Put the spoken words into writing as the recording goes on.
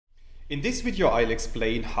In this video I'll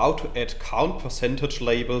explain how to add count percentage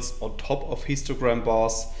labels on top of histogram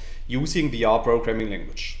bars using the R programming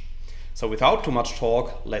language. So without too much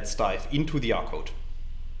talk, let's dive into the R code.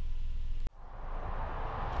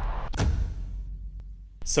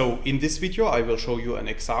 So in this video I will show you an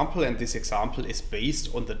example, and this example is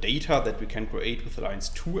based on the data that we can create with lines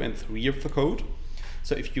 2 and 3 of the code.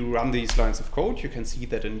 So if you run these lines of code, you can see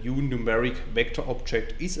that a new numeric vector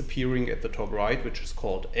object is appearing at the top right, which is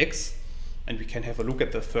called x. And we can have a look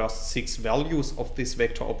at the first 6 values of this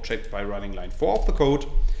vector object by running line 4 of the code.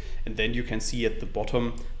 And then you can see at the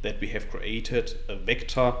bottom that we have created a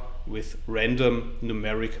vector with random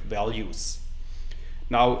numeric values.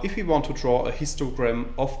 Now, if we want to draw a histogram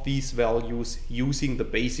of these values using the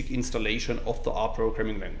basic installation of the R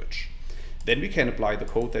programming language, then we can apply the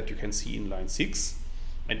code that you can see in line 6.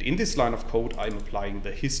 And in this line of code, I'm applying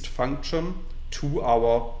the hist function to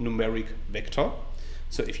our numeric vector.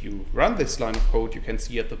 So if you run this line of code, you can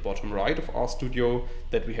see at the bottom right of RStudio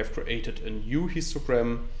that we have created a new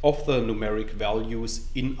histogram of the numeric values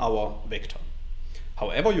in our vector.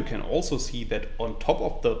 However, you can also see that on top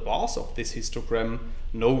of the bars of this histogram,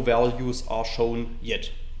 no values are shown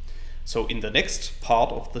yet. So in the next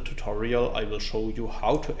part of the tutorial, I will show you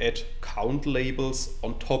how to add count labels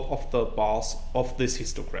on top of the bars of this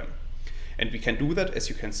histogram. And we can do that, as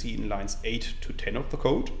you can see, in lines 8 to 10 of the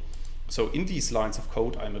code. So in these lines of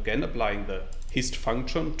code, I'm again applying the hist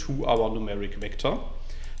function to our numeric vector.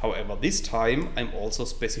 However, this time I'm also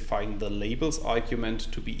specifying the labels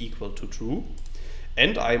argument to be equal to true.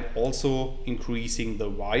 And I'm also increasing the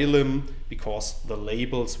ylim because the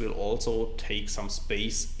labels will also take some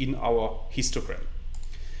space in our histogram.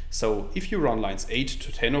 So if you run lines 8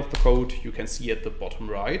 to 10 of the code, you can see at the bottom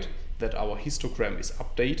right that our histogram is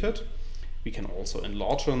updated. We can also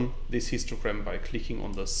enlarge this histogram by clicking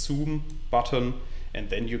on the zoom button, and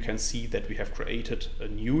then you can see that we have created a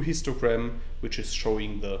new histogram which is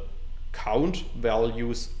showing the count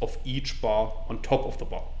values of each bar on top of the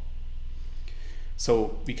bar.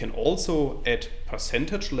 So we can also add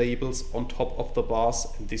percentage labels on top of the bars,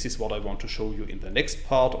 and this is what I want to show you in the next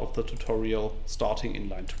part of the tutorial, starting in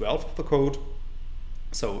line 12 of the code.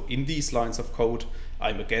 So in these lines of code,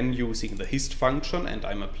 I'm again using the hist function, and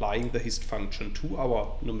I'm applying the hist function to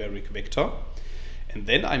our numeric vector. And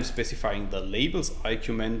then I'm specifying the labels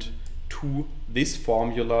argument to this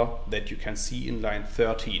formula that you can see in line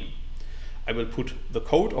 13. I will put the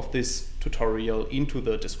code of this tutorial into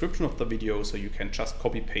the description of the video, so you can just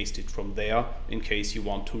copy paste it from there in case you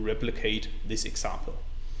want to replicate this example.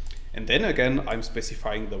 And then again, I'm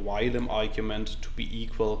specifying the ylim argument to be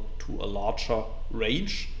equal to a larger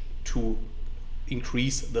range to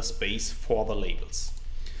increase the space for the labels.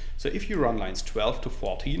 So if you run lines 12 to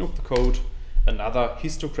 14 of the code, another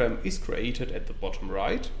histogram is created at the bottom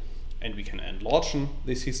right, and we can enlarge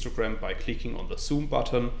this histogram by clicking on the zoom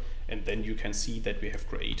button, and then you can see that we have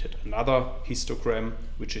created another histogram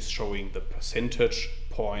which is showing the percentage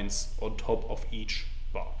points on top of each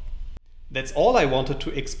bar. That's all I wanted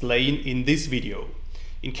to explain in this video.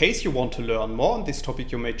 In case you want to learn more on this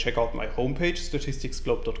topic, you may check out my homepage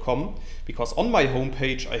statisticsglobe.com, because on my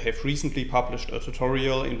homepage I have recently published a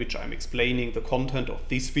tutorial in which I'm explaining the content of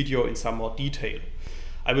this video in some more detail.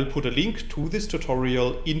 I will put a link to this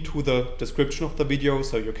tutorial into the description of the video,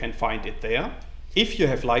 so you can find it there. If you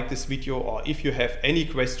have liked this video, or if you have any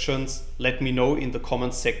questions, let me know in the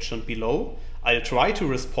comments section below. I'll try to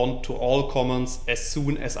respond to all comments as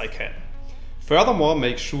soon as I can. Furthermore,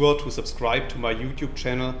 make sure to subscribe to my YouTube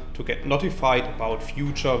channel to get notified about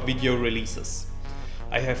future video releases.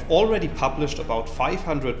 I have already published about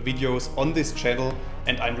 500 videos on this channel,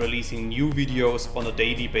 and I'm releasing new videos on a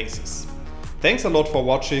daily basis. Thanks a lot for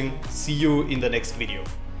watching. See you in the next video.